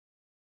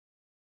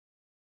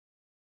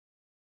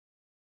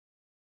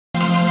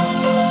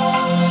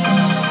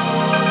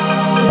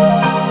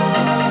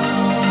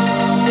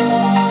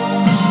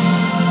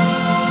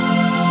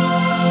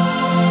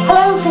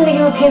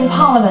European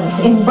Parliament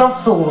in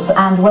Brussels,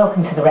 and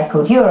welcome to The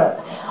Record Europe.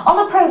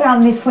 On the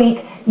programme this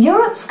week,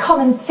 Europe's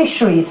common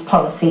fisheries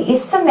policy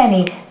is for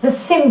many the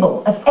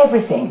symbol of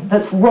everything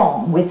that's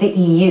wrong with the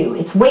EU.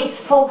 It's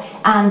wasteful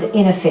and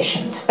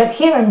inefficient. But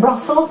here in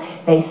Brussels,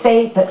 they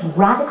say that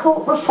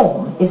radical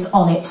reform is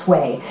on its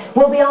way.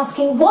 We'll be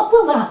asking, what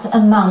will that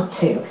amount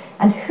to,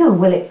 and who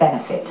will it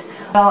benefit?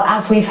 Well,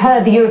 as we've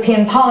heard, the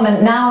European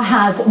Parliament now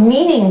has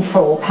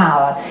meaningful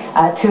power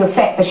to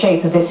affect the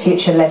shape of this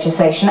future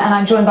legislation, and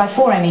I'm joined by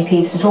four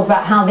MEPs to talk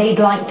about how they'd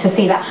like to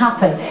see that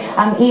happen.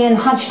 Ian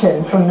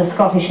Hudghton from the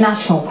Scottish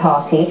National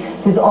Party,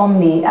 who's on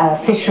the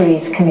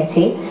Fisheries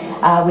Committee.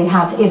 We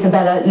have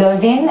Isabella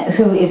Lövin,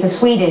 who is a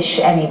Swedish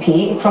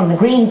MEP from the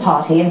Green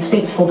Party and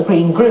speaks for the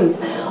Green Group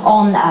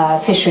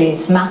on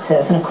fisheries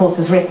matters, and of course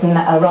has written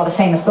a rather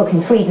famous book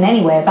in Sweden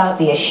anyway about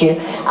the issue.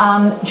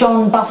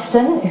 John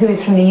Bufton, who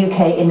is from the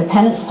UK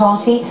Independence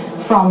Party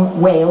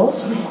from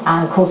Wales,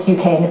 and of course the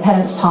UK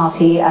Independence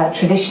Party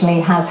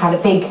traditionally has had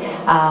a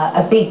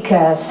big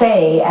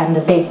say and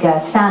a big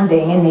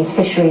standing in these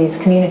fisheries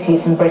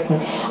communities in Britain.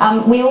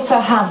 We also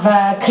have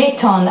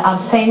Kriton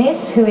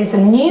Arsenis, who is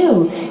a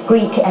new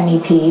Greek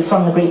MEP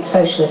from the Greek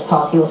Socialist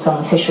Party, also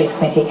on the Fisheries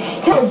Committee.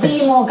 To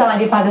be more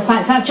guided by the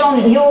science. Now,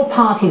 John, your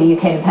party, the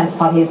UK Independence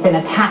Party, has been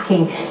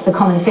attacking the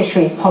common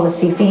fisheries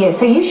policy for years,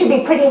 so you should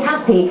be pretty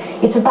happy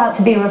it's about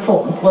to be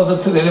reformed. Well,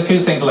 there's a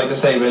few things I'd like to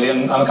say, really,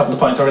 and a couple of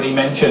points already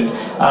mentioned.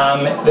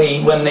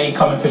 When the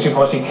common fisheries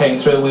policy came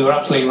through, we were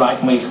absolutely right,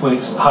 and we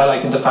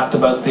highlighted the fact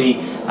about the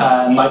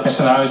nightmare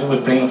scenarios it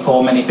would bring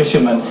for many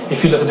fishermen.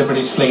 If you look at the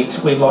British fleet,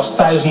 we've lost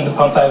thousands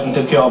upon thousands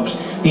of jobs.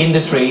 The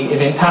industry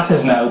is in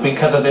tatters now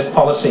because of this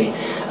policy.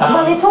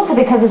 Well, it's also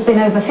because it's been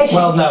overfishing.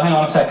 Well, no, hang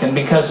on a second,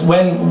 because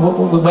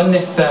when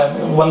this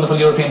wonderful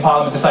European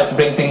Parliament decides to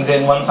bring things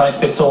in one size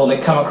fits all,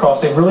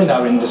 they've ruined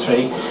our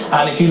industry.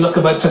 And if you look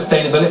about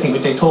sustainability,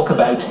 which they talk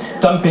about,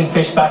 dumping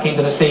fish back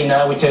into the sea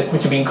now, which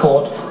have been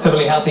caught,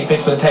 perfectly healthy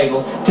fish for the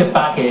table, tip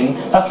back in,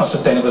 that's not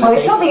sustainability. Well,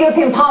 it's not the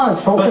European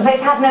Parliament's fault, because they've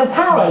had no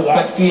power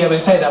yet. But, yeah, we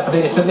say that, but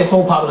it's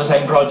all part of the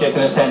same project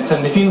in a sense.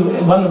 And if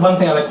one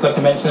thing I'd like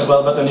to mention as well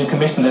about the new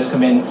commissioner that's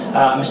come in,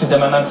 Mrs.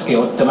 Damanaki,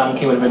 or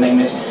Damanki, whatever her name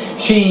is,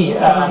 she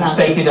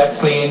stated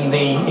actually in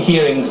the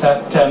hearings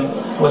that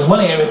was one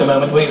area at the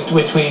moment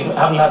which we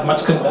haven't had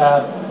much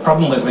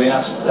problem with, really,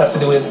 and that's to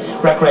do with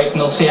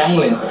recreational sea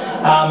angling.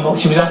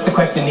 She was asked a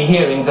question in the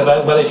hearings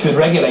about whether she would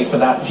regulate for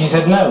that. She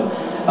said no.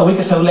 A week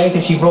or so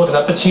later she brought it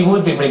up, but she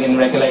would be bringing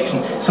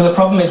regulation. So the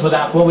problem is with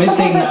that, what we're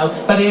seeing now,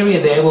 that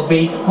area there will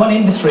be one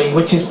industry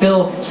which is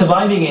still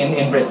surviving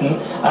in Britain,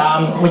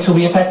 which will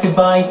be affected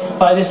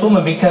by this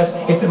woman, because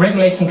if the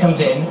regulation comes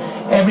in,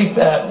 every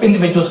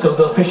individuals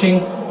go fishing,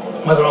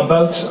 whether on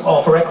boats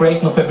or for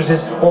recreational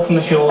purposes or from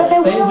the shore. They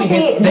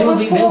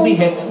will be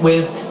hit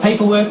with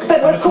paperwork.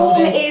 But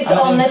reform is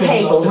on the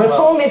table.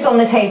 Reform is on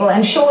the table,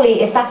 and surely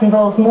if that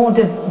involves more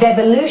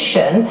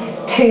devolution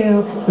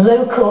to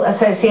local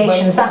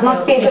associations, that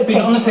must be a good thing.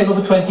 It's been on the table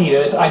for 20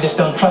 years. I just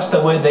don't trust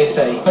a word they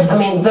say. I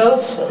mean,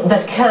 those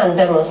that can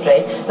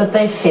demonstrate that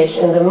they fish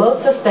in the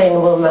most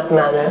sustainable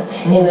manner,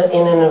 in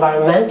an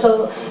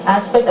environmental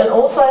aspect, and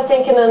also I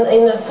think in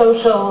a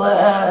social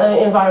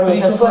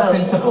environment as well.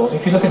 Principles.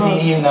 If you look at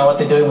the EU now, what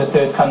they're doing with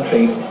third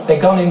countries,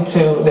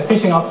 they're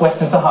fishing off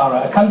Western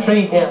Sahara, a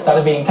country that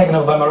are being taken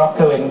over by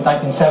Morocco in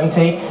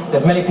 1970.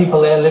 There's many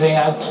people there living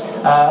out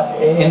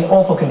in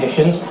awful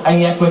conditions, and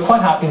yet we're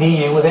quite happy, the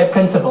EU, with their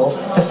principles,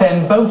 to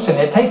send boats in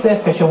there, take their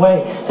fish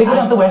away. They go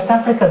down to West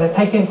Africa, they're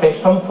taking fish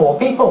from poor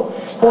people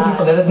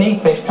there that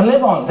need fish to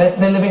live on.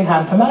 They're living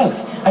hand to mouth,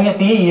 and yet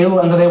the EU,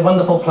 under their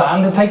wonderful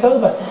plan, to take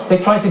over. They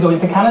tried to go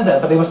into Canada,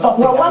 but they were stopped.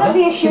 Well, one of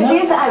the issues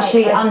is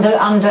actually under.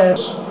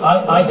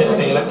 I just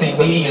feel that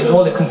the EU is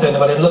all they're concerned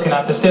about is looking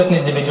after certain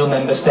individual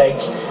member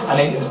states, and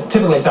it's a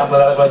typical example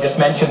of that, as I just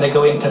mentioned. They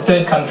go into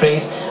third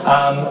countries.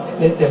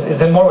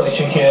 There's a moral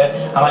issue here,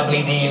 and I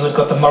believe the EU has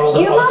got the moral.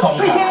 You must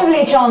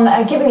presumably, John,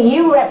 given that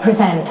you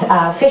represent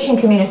fishing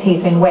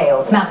communities in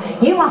Wales, now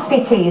you must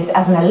be pleased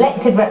as an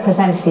elected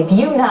representative.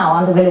 You now,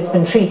 under the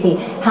Lisbon Treaty,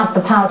 have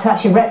the power to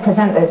actually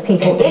represent those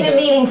people in a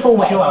meaningful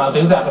way. Sure, I'll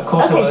do that, of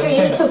course. Okay,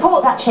 so you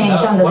support that change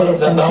under the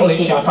Lisbon Treaty? The whole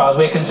issue, as far as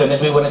we're concerned,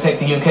 is we want to take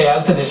the UK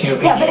out of this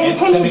European Union.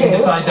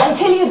 Yeah, but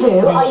until you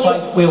do,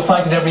 we'll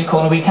fight at every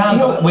corner we can.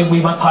 But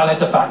we must highlight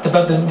the fact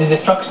about the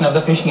destruction of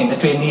the fishing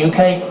industry in the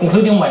UK,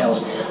 including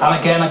Wales. And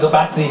again, I go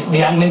back to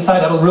the angling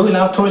side. That'll ruin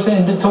our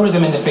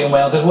tourism industry in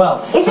Wales as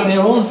well. So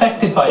they're all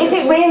affected by this.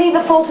 Is it really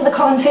the fault of the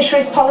common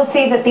fisheries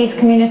policy that these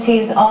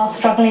communities are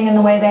struggling in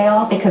the way they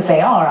are? Because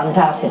they are,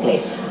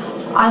 undoubtedly.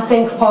 I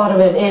think part of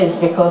it is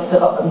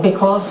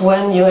because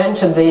when you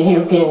entered the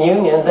European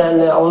Union, then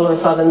all of a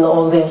sudden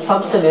all these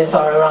subsidies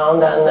are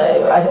around, and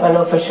I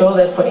know for sure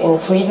that in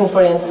Sweden,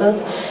 for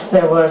instance,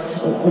 there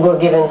were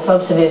given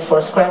subsidies for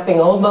scrapping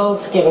old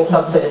boats, giving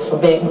subsidies for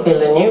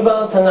building new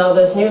boats, and now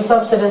there's new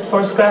subsidies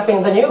for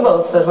scrapping the new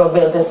boats that were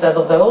built instead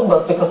of the old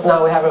boats, because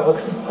now we have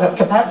a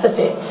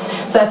capacity.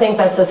 So I think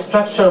that's a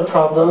structural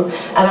problem,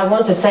 and I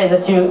want to say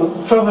that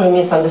you probably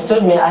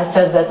misunderstood me. I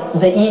said that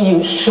the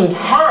EU should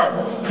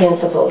have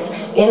principles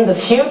in the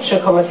future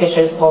common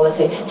fisheries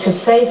policy to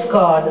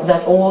safeguard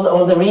that all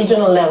on the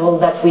regional level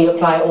that we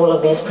apply all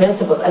of these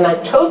principles. And I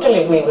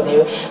totally agree with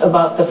you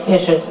about the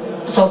fisheries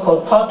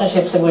so-called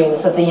partnerships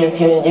agreements that the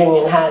European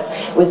Union has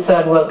with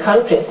third world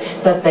countries,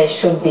 that they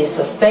should be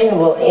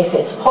sustainable if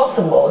it's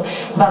possible,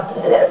 but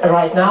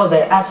right now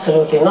they're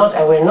absolutely not,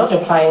 and we're not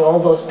applying all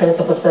those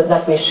principles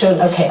that we should,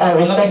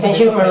 respecting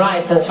human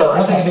rights and so on.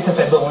 Nothing to be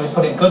sustainable when we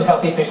put in good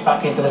healthy fish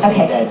back into the sea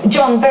dead.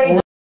 John, very